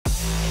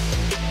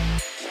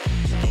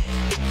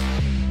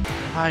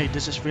Hi,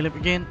 this is Philip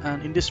again,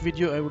 and in this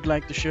video I would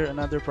like to share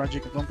another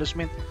project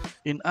accomplishment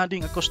in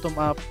adding a custom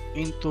app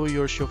into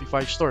your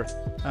Shopify store.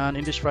 And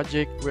in this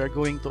project we are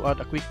going to add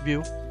a quick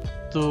view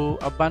to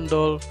a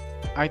bundle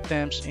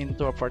items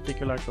into a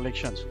particular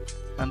collections.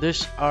 And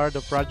these are the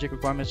project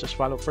requirements as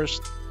follow.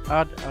 First,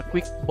 add a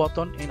quick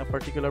button in a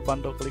particular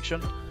bundle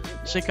collection.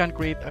 Second,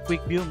 create a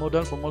quick view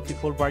model for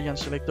multiple variant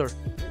selector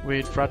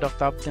with product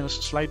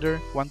thumbnails slider,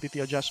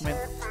 quantity adjustment,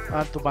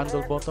 add to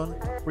bundle button,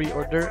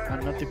 pre-order,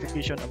 and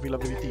notification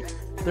availability.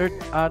 Third,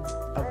 add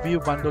a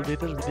view bundle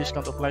details with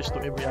discount applies to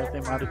every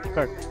item added to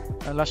cart.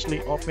 And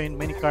lastly, open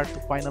many cart to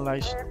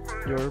finalize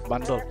your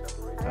bundle.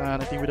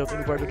 And I think without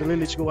any further delay,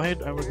 let's go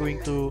ahead and we're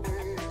going to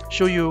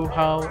show you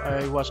how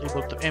I was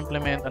able to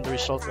implement and the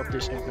result of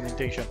this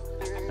implementation.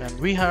 And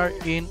we are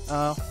in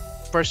a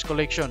first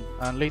collection,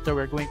 and later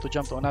we're going to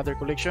jump to another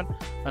collection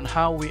and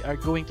how we are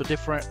going to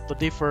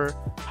differ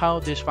how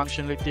this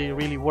functionality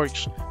really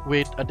works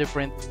with a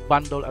different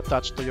bundle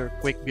attached to your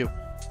quick view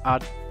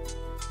add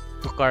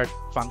to cart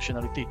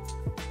functionality.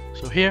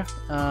 So here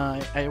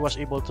I was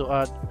able to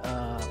add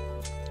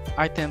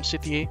item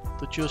CTA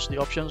to choose the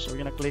options. We're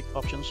gonna click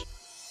options,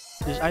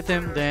 this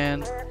item,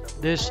 then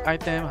this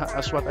item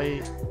as what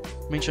I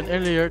mentioned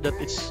earlier, that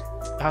it's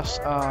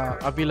has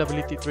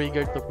availability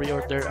triggered to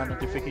pre-order and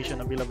notification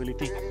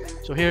availability.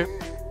 So here,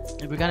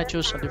 if we're gonna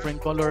choose a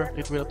different color,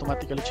 it will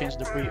automatically change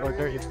the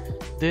pre-order if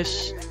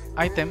this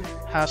item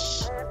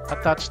has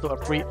attached to a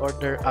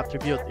pre-order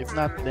attribute. If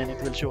not, then it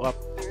will show up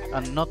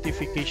a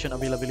notification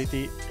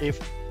availability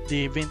if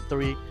the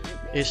inventory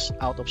is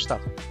out of stock.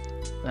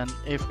 And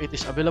if it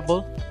is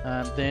available,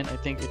 and then I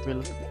think it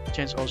will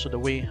change also the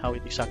way how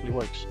it exactly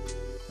works.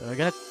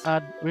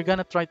 We're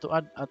gonna try to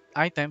add an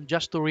item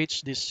just to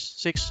reach these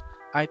 6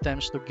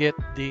 items to get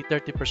the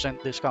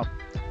 30% discount.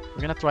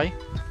 We're gonna try,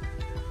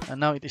 and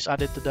now it is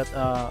added to that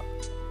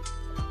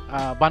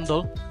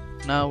bundle.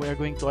 Now we are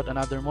going to add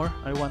another more.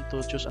 I want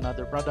to choose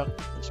another product.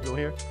 Let's go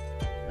here,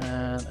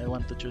 and I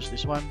want to choose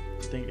this one.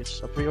 I think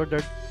it's a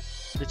pre-ordered.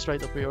 Let's try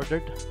the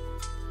pre-ordered,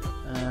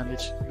 and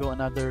let's go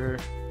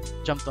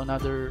jump to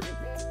another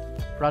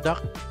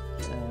product,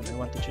 and I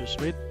want to choose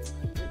red.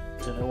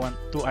 Then I want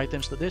 2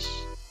 items to this,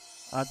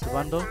 add to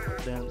bundle.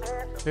 Then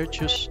here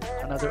choose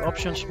another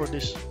options for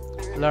this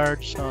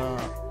large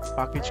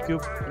package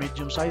cube,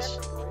 medium size.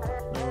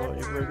 So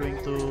if we're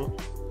going to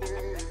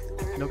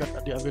look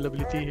at the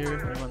availability here,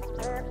 I want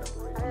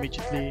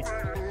immediately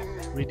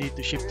ready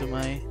to ship to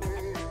my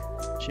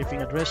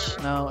shipping address.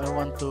 Now I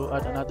want to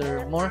add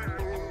another more,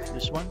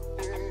 this one,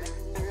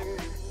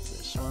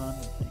 I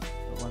think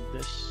I want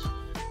this.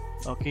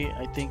 Okay,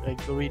 I think I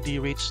already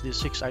reached the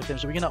 6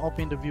 items. So we're gonna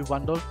open the view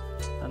bundle,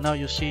 and now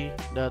you see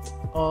that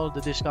all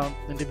the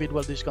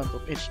individual discount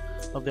of each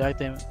of the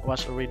item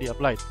was already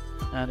applied,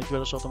 and it will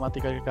also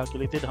automatically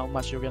calculated how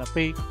much you're gonna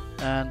pay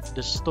and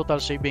this total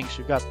savings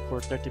you got for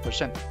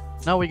 30%.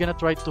 Now we're gonna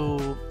try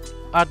to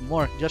add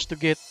more just to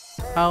get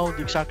how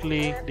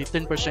exactly the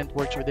 10%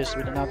 works with this,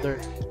 with another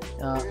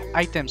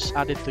items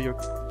added to your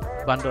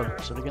bundle.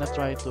 So we're gonna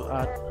try to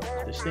add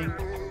this thing,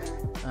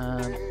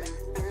 and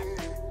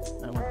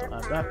I want to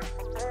add that.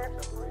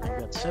 I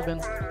got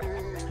 7.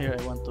 Here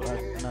I want to add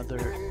another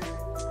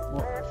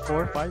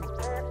 4, 5.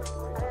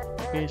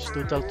 Okay, it's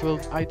total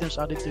 12 items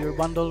added to your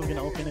bundle. We're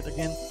gonna open it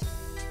again.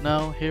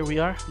 Now here we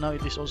are. Now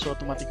it is also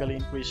automatically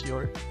increase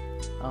your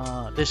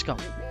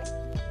discount.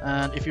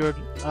 And if you're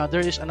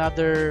there is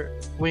another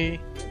way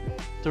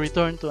to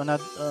return to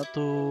another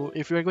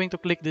if you're going to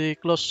click the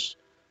close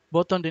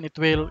button, then it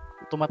will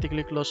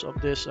automatically close of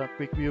this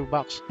quick view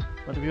box.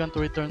 But if you want to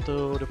return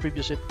to the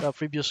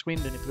previous screen,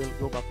 then it will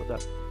go back to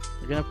that.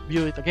 You're gonna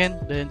view it again,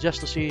 then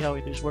just to see how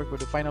it is work with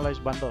the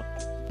finalized bundle,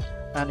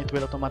 and it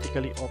will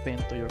automatically open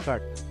to your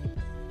cart.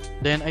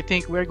 Then I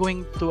think we're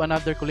going to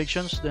another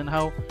collections, then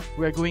how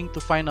we're going to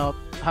find out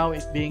how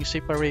it being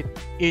separate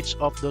each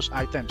of those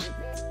items.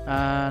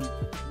 And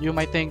you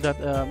might think that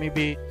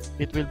maybe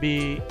it will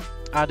be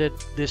added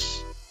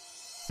this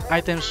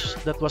items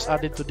that was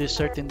added to this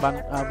certain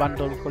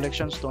bundle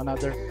collections to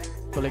another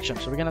collection.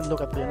 So we're gonna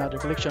look at the another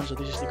collection. So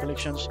this is the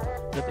collections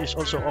that is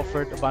also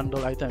offered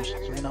bundle items.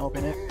 So we're gonna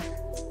open it.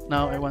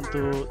 Now I want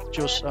to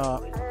choose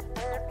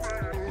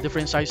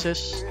different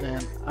sizes,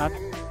 then add.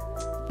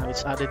 Now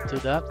it's added to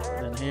that.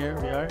 Then here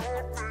we are.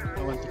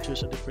 I want to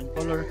choose a different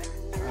color,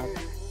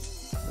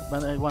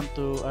 but I want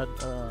to add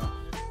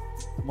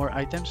more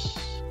items.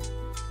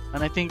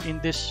 And I think in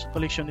this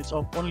collection it's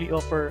only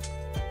offer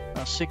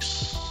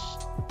 6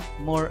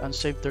 more and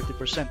save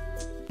 30%.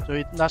 So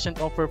it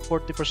doesn't offer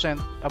 40%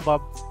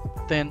 above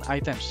 10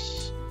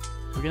 items.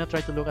 We're gonna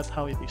try to look at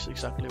how it is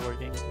exactly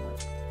working.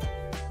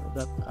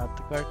 That add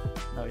to cart.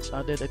 Now it's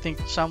added. I think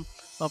some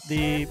of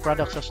the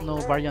products has no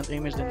variant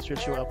image, then it will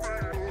show up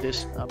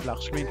this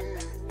black screen.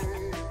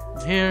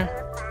 And here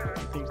I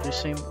think the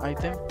same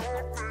item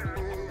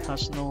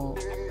has no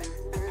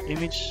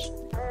image.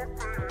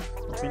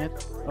 Open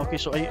it. Okay,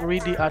 so I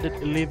already added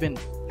 11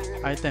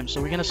 items.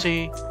 So we're gonna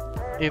see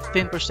if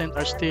 10%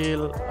 are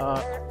still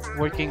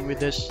working with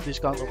this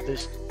discount of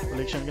this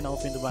collection. I'm gonna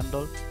open the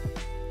bundle.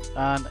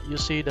 and you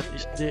see that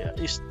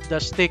is the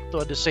stick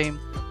to the same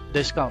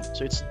discount.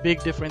 So it's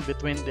big difference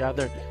between the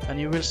other, and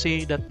you will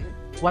see that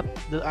what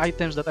the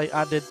items that I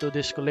added to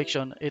this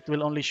collection, it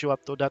will only show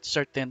up to that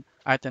certain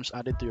items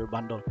added to your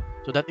bundle.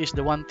 So that is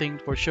the one thing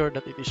for sure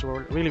that it is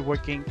really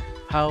working,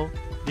 how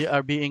they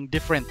are being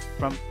different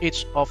from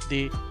each of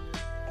the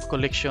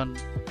collection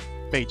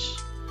page.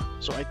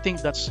 So I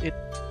think that's it,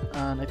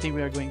 and I think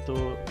we are going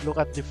to look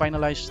at the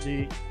finalize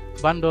the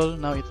bundle.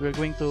 Now we're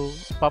going to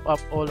pop up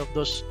all of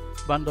those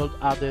bundles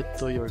added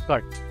to your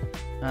cart,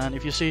 and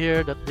if you see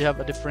here that they have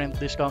a different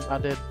discount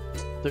added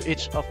to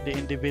each of the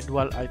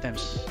individual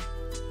items.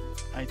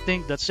 I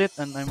think that's it,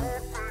 and I'm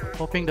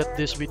hoping that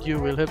this video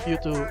will help you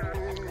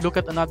to look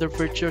at another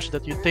features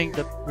that you think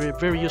that were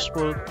very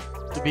useful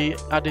to be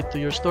added to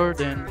your store.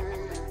 Then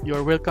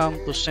you're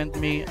welcome to send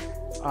me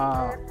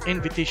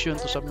invitation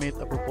to submit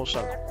a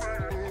proposal.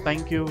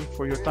 Thank you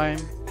for your time,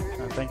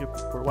 and thank you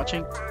for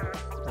watching,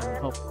 and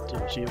hope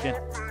to see you again.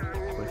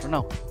 Bye for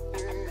now.